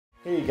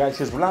Hey guys,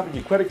 here's Rolando,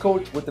 your credit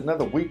coach, with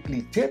another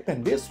weekly tip,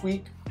 and this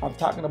week I'm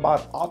talking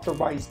about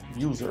authorized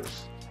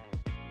users.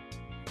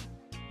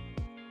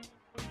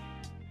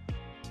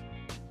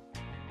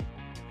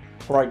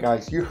 Alright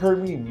guys, you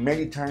heard me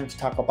many times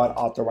talk about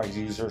authorized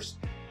users,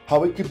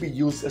 how it can be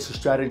used as a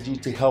strategy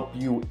to help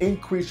you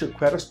increase your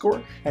credit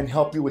score and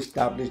help you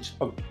establish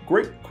a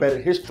great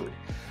credit history.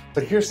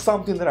 But here's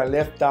something that I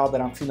left out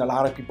that I'm seeing a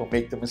lot of people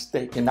make the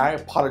mistake, and I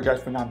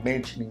apologize for not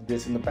mentioning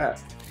this in the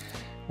past.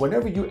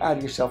 Whenever you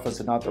add yourself as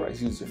an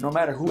authorized user, no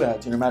matter who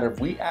adds you, no matter if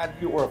we add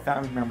you or a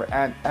family member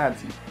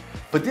adds you,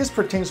 but this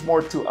pertains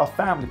more to a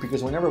family,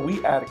 because whenever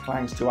we add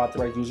clients to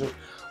authorized users,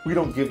 we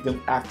don't give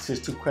them access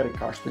to credit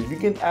cards. But if you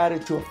can add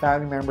it to a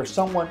family member,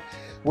 someone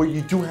where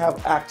you do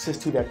have access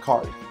to that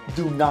card,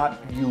 do not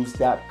use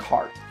that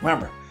card.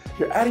 Remember,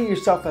 you're adding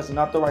yourself as an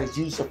authorized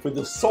user for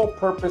the sole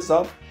purpose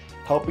of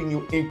helping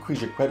you increase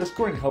your credit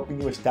score and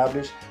helping you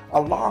establish a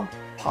long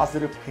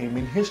positive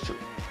payment history.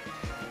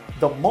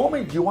 The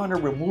moment you want to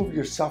remove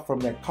yourself from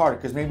that card,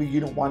 because maybe you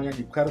don't want it on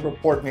your credit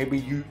report, maybe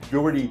you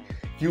already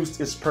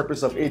used its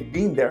purpose of it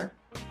being there,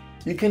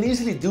 you can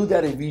easily do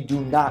that if you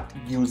do not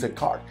use a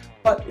card.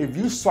 But if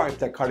you swipe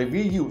that card, if you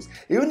use,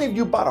 even if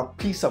you bought a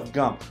piece of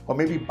gum or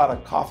maybe bought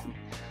a coffee,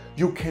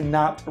 you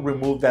cannot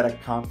remove that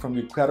account from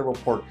your credit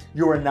report.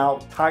 You are now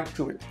tied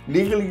to it.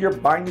 Legally, you're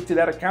binding to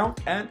that account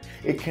and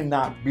it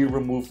cannot be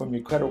removed from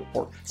your credit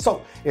report.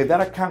 So if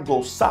that account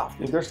goes south,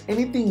 if there's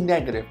anything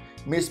negative,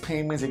 missed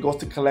payments, it goes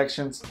to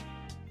collections,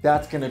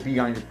 that's gonna be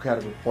on your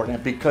credit report.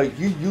 And because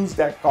you use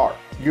that card,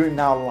 you're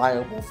now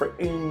liable for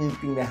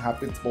anything that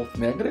happens, both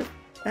negative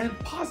and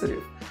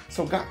positive.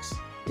 So guys,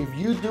 if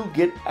you do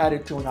get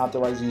added to an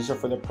authorized user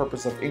for the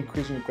purpose of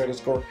increasing your credit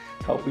score,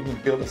 helping you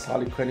build a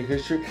solid credit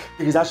history,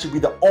 because that should be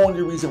the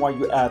only reason why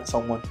you add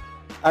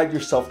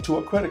yourself to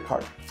a credit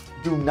card.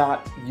 Do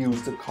not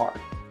use the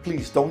card.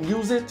 Please don't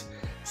use it.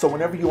 So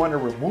whenever you want to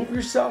remove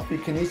yourself, you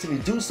can easily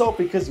do so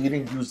because you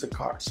didn't use the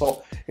card.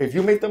 So if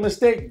you made the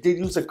mistake, did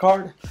use the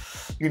card,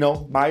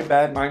 my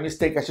bad, my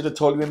mistake. I should have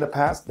told you in the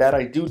past that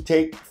I do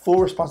take full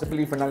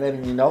responsibility for not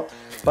letting you know,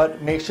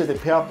 but make sure to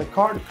pay off the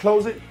card,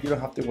 close it, you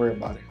don't have to worry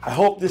about it. I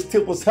hope this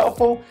tip was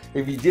helpful.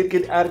 If you did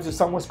get added to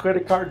someone's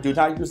credit card, do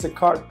not use the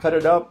card, cut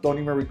it up, don't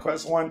even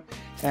request one,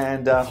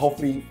 and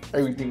hopefully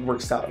everything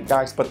works out,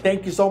 guys. But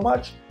thank you so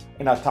much,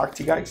 and I'll talk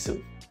to you guys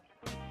soon.